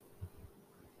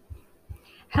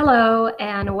Hello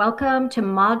and welcome to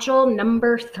module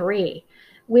number 3.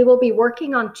 We will be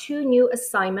working on 2 new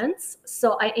assignments,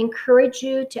 so I encourage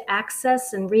you to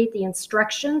access and read the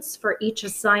instructions for each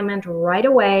assignment right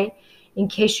away in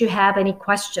case you have any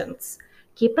questions.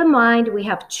 Keep in mind we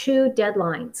have 2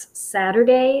 deadlines,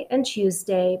 Saturday and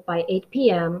Tuesday by 8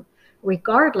 p.m.,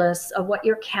 regardless of what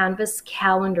your Canvas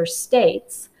calendar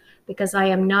states, because I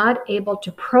am not able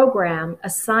to program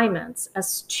assignments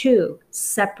as 2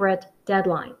 separate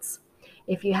deadlines.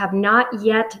 If you have not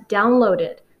yet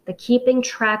downloaded the Keeping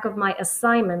Track of My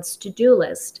Assignments to-do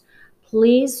list,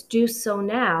 please do so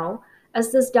now,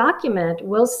 as this document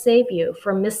will save you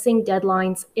from missing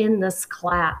deadlines in this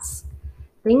class.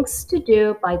 Things to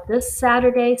do by this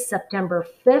Saturday, September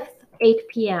 5th, 8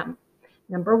 p.m.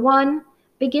 Number 1,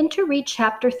 begin to read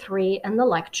Chapter 3 and the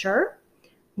lecture.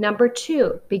 Number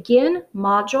 2, begin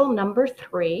module number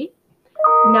 3.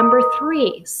 Number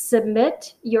 3,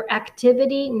 submit your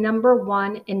activity number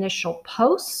 1 initial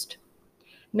post.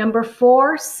 Number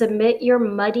 4, submit your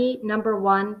muddy number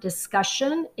 1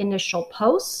 discussion initial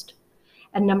post.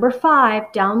 And number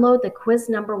 5, download the quiz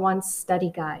number 1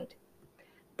 study guide.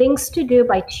 Things to do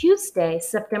by Tuesday,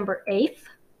 September 8th,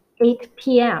 8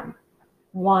 p.m.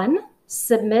 1,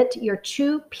 submit your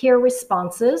 2 peer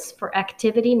responses for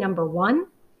activity number 1.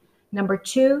 Number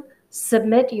 2,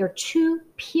 submit your 2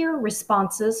 peer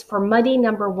responses for muddy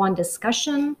number 1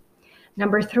 discussion.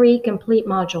 Number 3, complete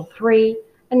module 3.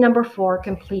 And number 4,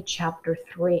 complete chapter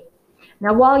 3.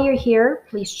 Now, while you're here,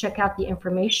 please check out the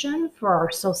information for our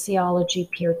sociology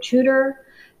peer tutor.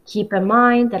 Keep in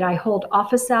mind that I hold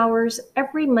office hours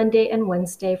every Monday and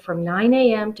Wednesday from 9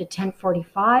 a.m. to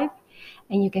 10:45,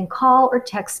 and you can call or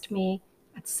text me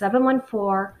at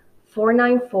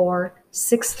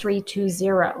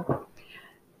 714-494-6320.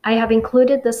 I have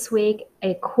included this week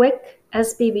a quick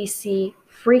SBVC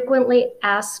frequently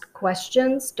asked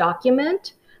questions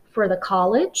document for the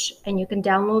college, and you can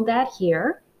download that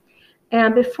here.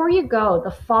 And before you go, the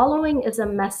following is a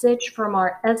message from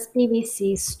our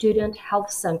SBVC Student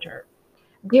Health Center.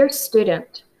 Dear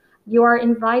student, you are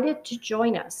invited to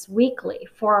join us weekly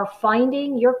for our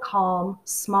Finding Your Calm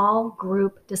small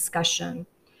group discussion.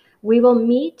 We will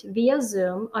meet via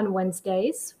Zoom on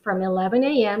Wednesdays from 11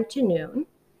 a.m. to noon.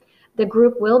 The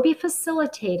group will be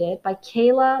facilitated by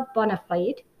Kayla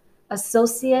Bonafide,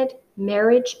 Associate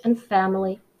Marriage and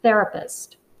Family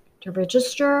Therapist. To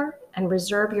register and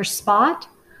reserve your spot,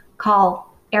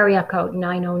 call area code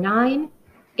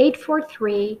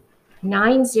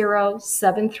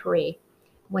 909-843-9073.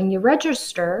 When you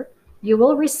register, you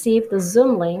will receive the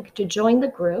Zoom link to join the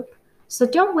group, so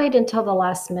don't wait until the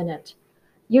last minute.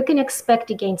 You can expect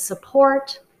to gain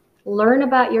support, learn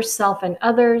about yourself and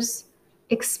others,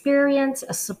 experience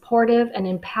a supportive and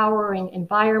empowering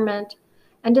environment,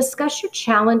 and discuss your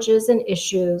challenges and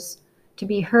issues, to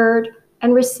be heard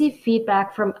and receive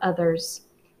feedback from others.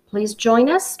 Please join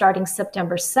us starting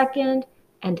September 2nd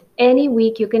and any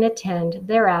week you can attend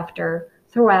thereafter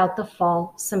throughout the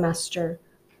fall semester.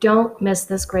 Don't miss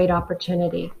this great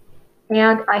opportunity.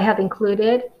 And I have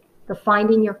included the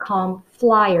Finding Your Calm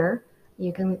flyer.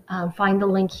 You can find the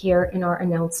link here in our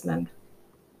announcement.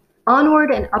 Onward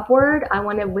and upward, I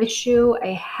want to wish you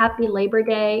a happy Labor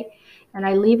Day, and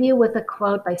I leave you with a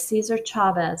quote by Cesar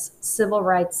Chavez, civil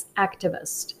rights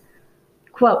activist.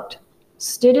 Quote,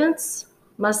 students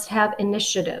must have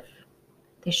initiative.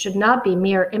 They should not be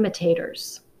mere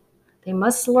imitators. They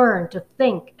must learn to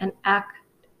think and act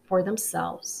for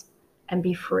themselves and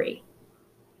be free.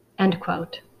 End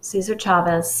quote. Cesar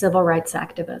Chavez, civil rights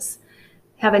activist.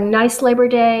 Have a nice Labor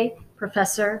Day,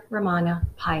 Professor Ramana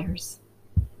Pyers.